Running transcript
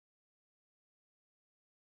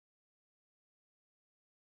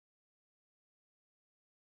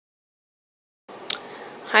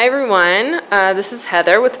Hi everyone, this is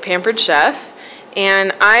Heather with the Pampered Chef,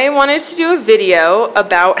 and I wanted to do a video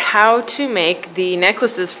about how to make the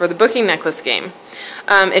necklaces for the booking necklace game.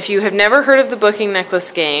 If you have never heard of the booking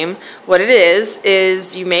necklace game, what it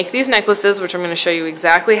is you make these necklaces, which I'm going to show you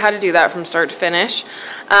exactly how to do that from start to finish.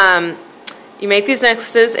 You make these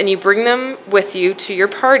necklaces and you bring them with you to your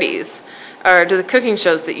parties or to the cooking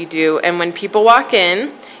shows that you do, and when people walk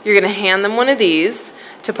in, you're going to hand them one of these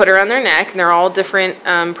to put around their neck, and they're all different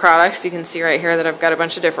products. You can see right here that I've got a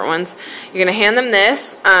bunch of different ones. You're going to hand them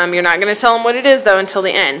this. You're not going to tell them what it is, though, until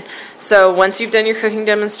the end. So once you've done your cooking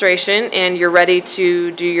demonstration and you're ready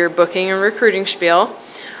to do your booking and recruiting spiel,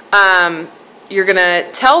 you're going to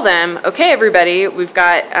tell them, okay, everybody, we've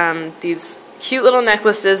got these cute little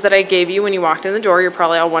necklaces that I gave you when you walked in the door. You're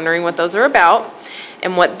probably all wondering what those are about.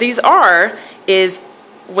 And what these are is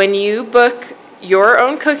when you book your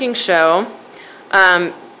own cooking show,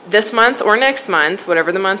 this month or next month,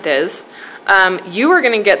 whatever the month is, you are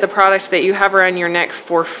going to get the product that you have around your neck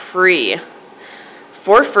for free.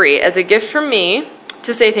 For free, as a gift from me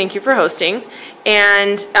to say thank you for hosting.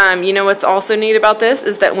 And you know what's also neat about this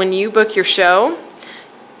is that when you book your show,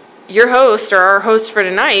 your host or our host for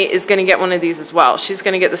tonight is going to get one of these as well. She's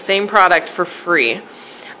going to get the same product for free.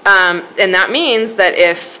 And that means that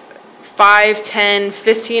if 5, 10,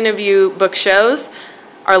 15 of you book shows,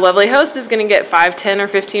 our lovely host is going to get 5, 10, or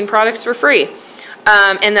 15 products for free.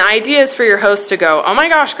 And the idea is for your host to go, oh my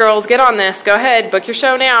gosh, girls, get on this. Go ahead, book your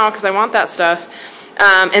show now because I want that stuff.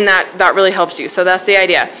 And that really helps you. So that's the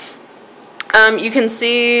idea. You can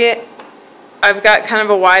see I've got kind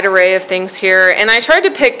of a wide array of things here. And I tried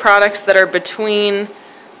to pick products that are between,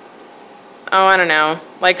 oh, I don't know,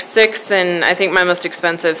 like $6 and I think my most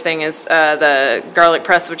expensive thing is the garlic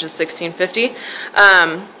press, which is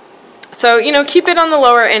 $16.50. So, you know, keep it on the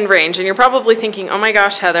lower end range, and you're probably thinking, oh my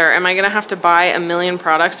gosh, Heather, am I going to have to buy a million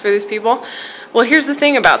products for these people? Well, here's the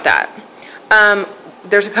thing about that.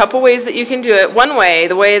 There's a couple ways that you can do it. One way,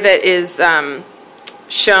 the way that is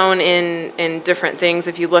shown in different things,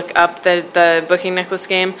 if you look up the booking necklace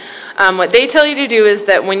game, what they tell you to do is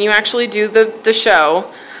that when you actually do the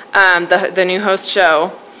show, the new host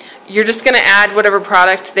show, you're just going to add whatever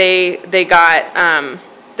product they got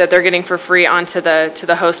that they're getting for free onto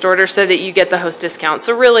the host order so that you get the host discount.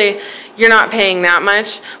 So really, you're not paying that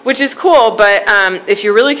much, which is cool, but if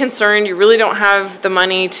you're really concerned, you really don't have the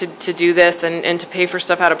money to do this and to pay for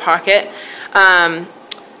stuff out of pocket,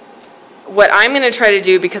 what I'm going to try to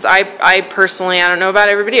do, because I personally, I don't know about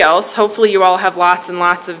everybody else, hopefully you all have lots and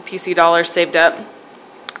lots of PC dollars saved up,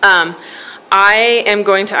 I am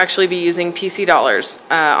going to actually be using PC dollars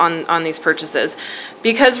on these purchases,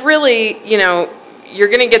 because really, you know, you're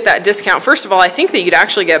going to get that discount. First of all, I think that you'd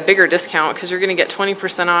actually get a bigger discount because you're going to get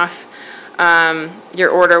 20% off your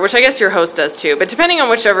order, which I guess your host does too. But depending on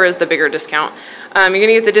whichever is the bigger discount, you're going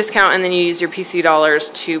to get the discount and then you use your PC dollars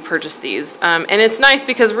to purchase these. And it's nice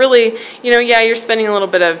because really, you know, yeah, you're spending a little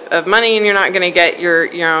bit of money and you're not going to get your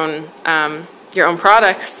own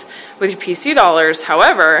products with your PC dollars.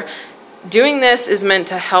 However, doing this is meant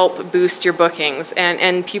to help boost your bookings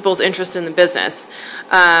and people's interest in the business.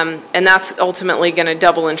 And that's ultimately going to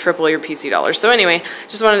double and triple your PC dollars. So anyway,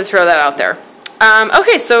 just wanted to throw that out there.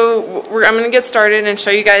 Okay, so I'm going to get started and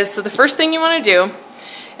show you guys. So the first thing you want to do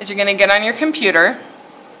is you're going to get on your computer.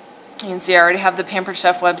 You can see I already have the Pampered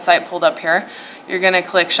Chef website pulled up here. You're going to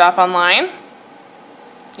click Shop Online.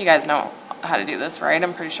 You guys know how to do this, right?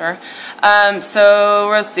 I'm pretty sure. So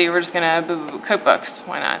let's see. We're just going to cookbooks.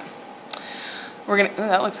 Why not? We're gonna. Oh,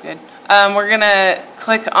 that looks good. We're gonna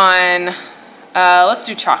click on. Let's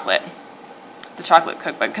do chocolate. The chocolate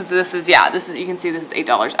cookbook, because this is, yeah, this is. You can see this is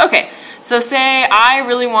 $8. Okay, so say I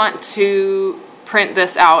really want to print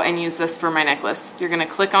this out and use this for my necklace. You're gonna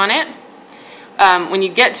click on it. When you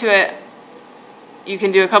get to it, you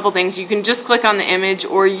can do a couple things. You can just click on the image,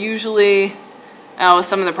 or usually, with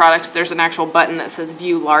some of the products, there's an actual button that says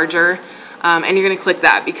View Larger. And you're going to click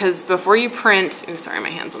that because before you print, oh, sorry, my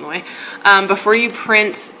hand's on the way. Before you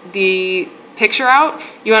print the picture out,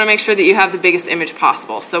 you want to make sure that you have the biggest image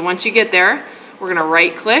possible. So once you get there, we're going to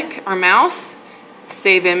right click our mouse,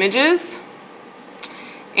 save images,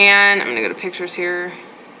 and I'm going to go to pictures here.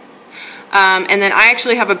 And then I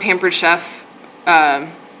actually have a Pampered Chef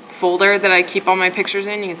folder that I keep all my pictures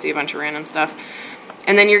in. You can see a bunch of random stuff.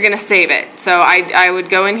 And then you're going to save it. So I would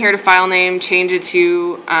go in here to file name, change it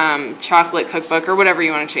to chocolate cookbook or whatever you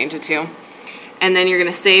want to change it to. And then you're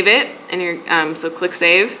going to save it, and you're so click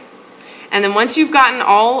save. And then once you've gotten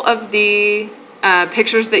all of the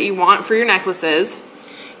pictures that you want for your necklaces,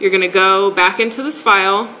 you're going to go back into this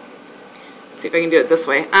file. Let's see if I can do it this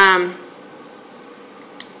way.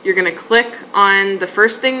 you're going to click on the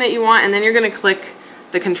first thing that you want, and then you're going to click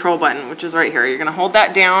the control button, which is right here. You're going to hold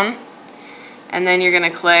that down, and then you're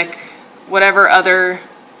going to click whatever other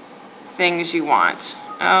things you want.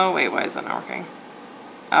 Oh, wait, why is that not working?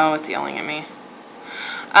 Oh, it's yelling at me.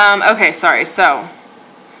 Okay, sorry, so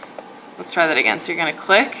let's try that again. So you're going to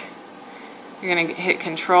click, you're going to hit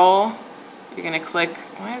control, you're going to click,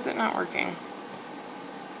 why is it not working?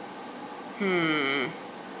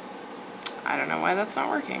 I don't know why that's not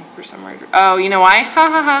working for some reason. Oh, you know why? Ha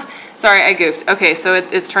ha ha. Sorry, I goofed. Okay, so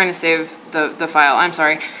it's trying to save the file. I'm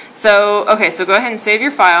sorry. So, okay, so go ahead and save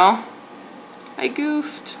your file. I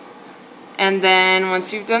goofed. And then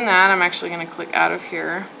once you've done that, I'm actually going to click out of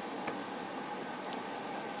here.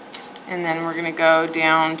 And then we're going to go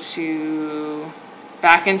down to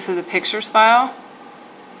back into the pictures file.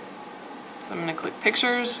 So I'm going to click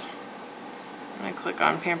pictures. I'm going to click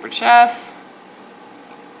on Pampered Chef.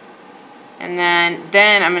 And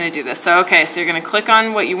then I'm going to do this. So, okay, so you're going to click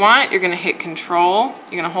on what you want. You're going to hit control.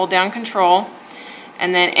 You're going to hold down control.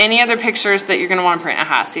 And then any other pictures that you're going to want to print.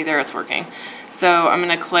 Aha, see there, it's working. So I'm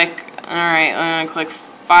going to click, all right, I'm going to click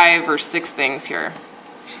 5 or 6 things here.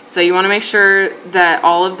 So you want to make sure that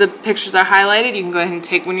all of the pictures are highlighted. You can go ahead and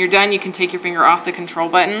take, when you're done, you can take your finger off the control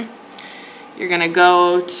button. You're going to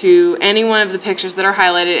go to any one of the pictures that are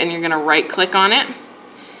highlighted, and you're going to right click on it.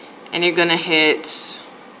 And you're going to hit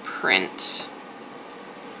print.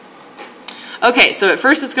 Okay, so at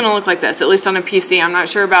first it's going to look like this, at least on a PC. I'm not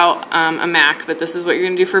sure about a Mac, but this is what you're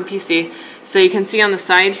going to do for a PC. So you can see on the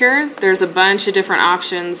side here, there's a bunch of different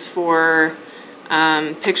options for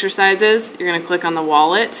picture sizes. You're going to click on the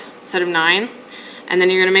wallet, set of 9, and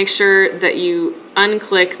then you're going to make sure that you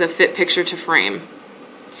unclick the fit picture to frame.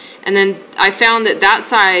 And then I found that that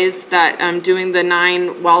size, that doing the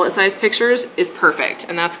 9 wallet size pictures is perfect,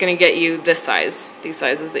 and that's going to get you this size, these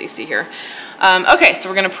sizes that you see here. Okay, so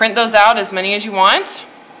we're going to print those out, as many as you want.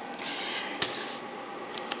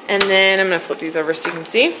 And then I'm going to flip these over so you can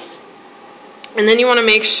see. And then you want to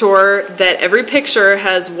make sure that every picture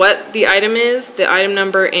has what the item is, the item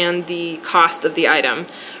number, and the cost of the item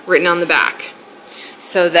written on the back,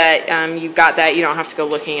 so that you've got that, you don't have to go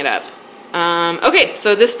looking it up. Okay,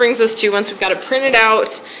 so this brings us to, once we've got it printed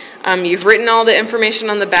out, you've written all the information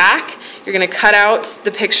on the back, you're going to cut out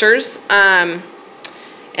the pictures, and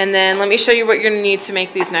then let me show you what you're going to need to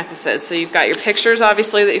make these necklaces. So you've got your pictures,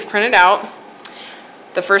 obviously, that you've printed out.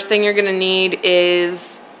 The first thing you're going to need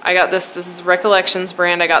is, I got this is Recollections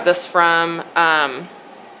brand, I got this from,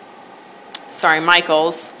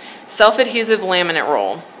 Michael's. Self-adhesive laminate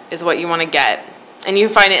roll is what you want to get. And you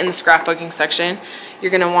can find it in the scrapbooking section.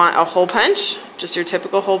 You're going to want a hole punch, just your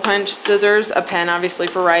typical hole punch, scissors, a pen obviously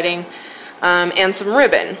for writing, and some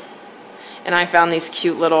ribbon. And I found these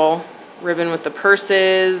cute little ribbon with the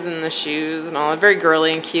purses and the shoes and all, very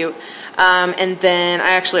girly and cute. And then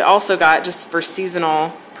I actually also got, just for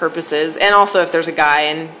seasonal purposes, and also if there's a guy,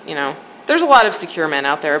 and you know, there's a lot of secure men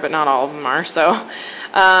out there, but not all of them are, so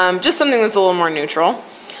just something that's a little more neutral.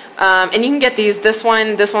 And you can get these. This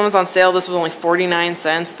one was on sale. This was only 49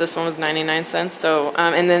 cents. This one was 99 cents. So,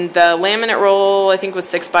 and then the laminate roll, I think, was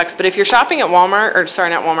 $6. But if you're shopping at Walmart, or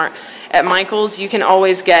sorry, not Walmart, at Michael's, you can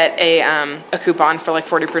always get a coupon for like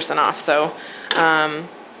 40% off. So,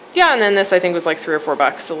 yeah. And then this, I think, was like $3 or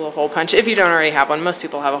 $4, a little hole punch. If you don't already have one, most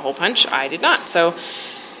people have a hole punch. I did not. So,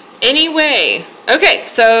 anyway, okay.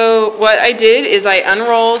 So what I did is I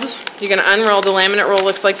unrolled. You're going to unroll, the laminate roll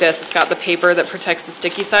looks like this. It's got the paper that protects the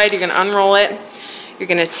sticky side. You're going to unroll it. You're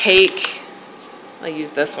going to take, I'll use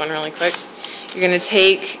this one really quick. You're going to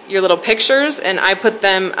take your little pictures, and I put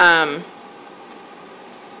them,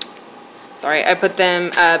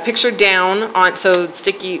 picture down on, so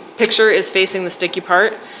sticky picture is facing the sticky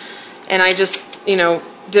part. And I just, you know,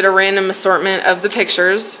 did a random assortment of the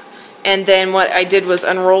pictures. And then what I did was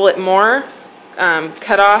unroll it more,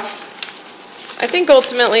 cut off. I think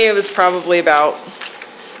ultimately it was probably about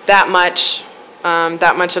that much of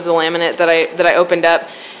the laminate that I opened up.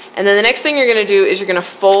 And then the next thing you're going to do is you're going to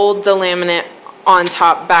fold the laminate on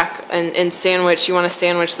top, back, and sandwich. You want to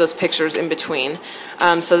sandwich those pictures in between,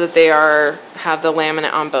 so that they have the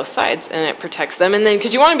laminate on both sides, and it protects them. And then,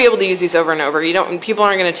 because you want to be able to use these over and over, people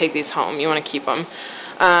aren't going to take these home. You want to keep them.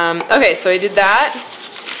 Okay, so I did that,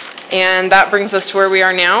 and that brings us to where we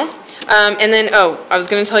are now. And then, I was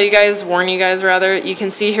going to warn you guys rather, you can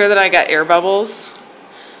see here that I got air bubbles.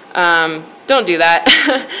 Don't do that.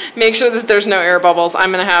 Make sure that there's no air bubbles.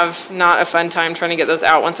 I'm going to have not a fun time trying to get those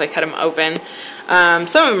out once I cut them open.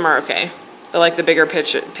 Some of them are okay, but like the bigger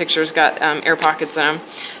pictures got air pockets in them.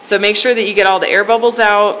 So make sure that you get all the air bubbles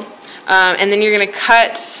out, and then you're going to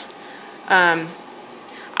cut,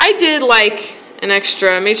 I did like, an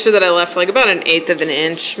extra, made sure that I left like about 1/8 of an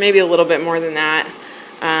inch, maybe a little bit more than that,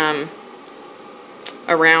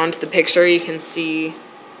 around the picture. You can see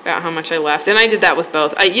about how much I left, and I did that with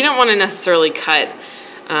both. You don't want to necessarily cut,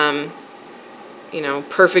 you know,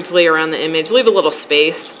 perfectly around the image. Leave a little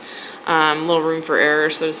space, a little room for error,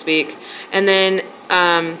 so to speak. And then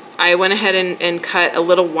I went ahead and cut a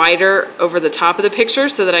little wider over the top of the picture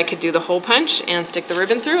so that I could do the hole punch and stick the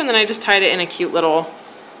ribbon through, and then I just tied it in a cute little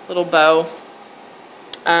bow.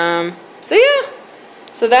 So yeah,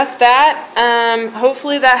 so that's that.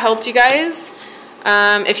 Hopefully that helped you guys.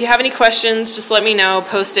 If you have any questions, just let me know.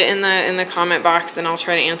 Post it in the comment box, and I'll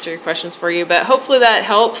try to answer your questions for you. But hopefully that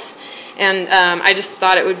helps. And I just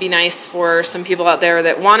thought it would be nice for some people out there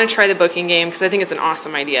that want to try the booking game, because I think it's an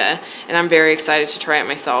awesome idea, and I'm very excited to try it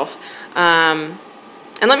myself. And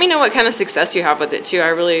let me know what kind of success you have with it too.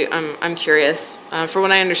 I'm curious. For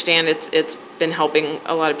what I understand, it's been helping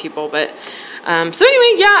a lot of people. But so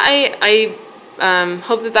anyway, yeah, I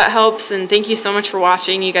hope that helps, and thank you so much for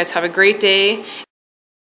watching. You guys have a great day.